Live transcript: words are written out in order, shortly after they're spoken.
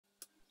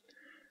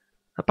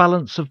A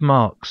balance of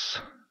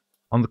marks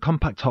on the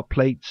compact hot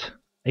plate,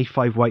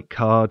 A5 white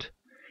card,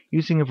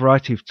 using a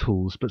variety of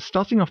tools, but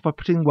starting off by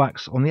putting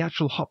wax on the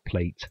actual hot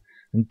plate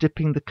and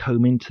dipping the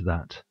comb into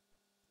that,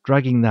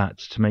 dragging that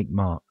to make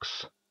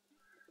marks.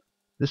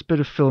 This bit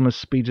of film is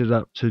speeded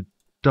up to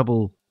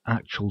double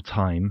actual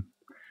time.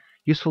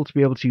 Useful to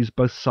be able to use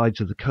both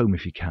sides of the comb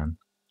if you can.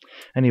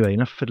 Anyway,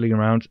 enough fiddling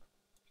around.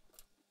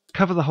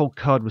 Cover the whole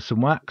card with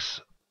some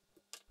wax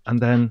and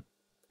then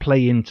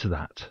play into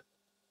that.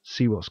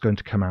 See what's going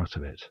to come out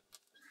of it.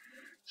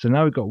 So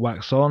now we've got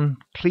wax on,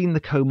 clean the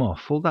comb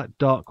off. All that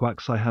dark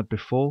wax I had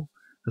before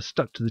has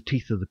stuck to the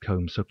teeth of the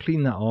comb, so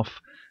clean that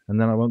off and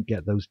then I won't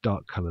get those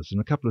dark colours.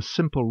 And a couple of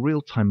simple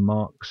real-time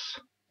marks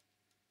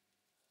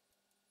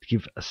to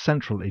give a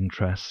central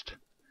interest.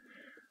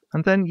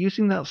 And then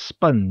using that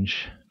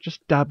sponge,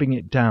 just dabbing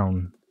it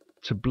down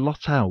to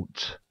blot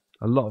out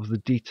a lot of the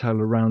detail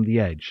around the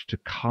edge, to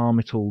calm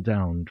it all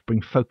down, to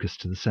bring focus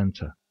to the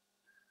centre.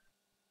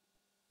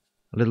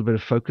 A little bit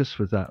of focus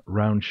with that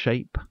round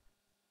shape,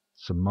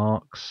 some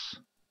marks,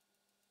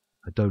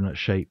 a donut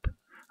shape,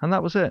 and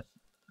that was it.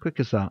 Quick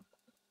as that.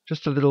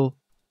 Just a little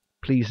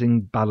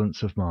pleasing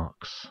balance of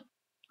marks.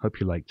 Hope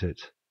you liked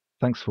it.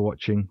 Thanks for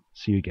watching.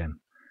 See you again.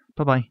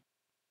 Bye bye.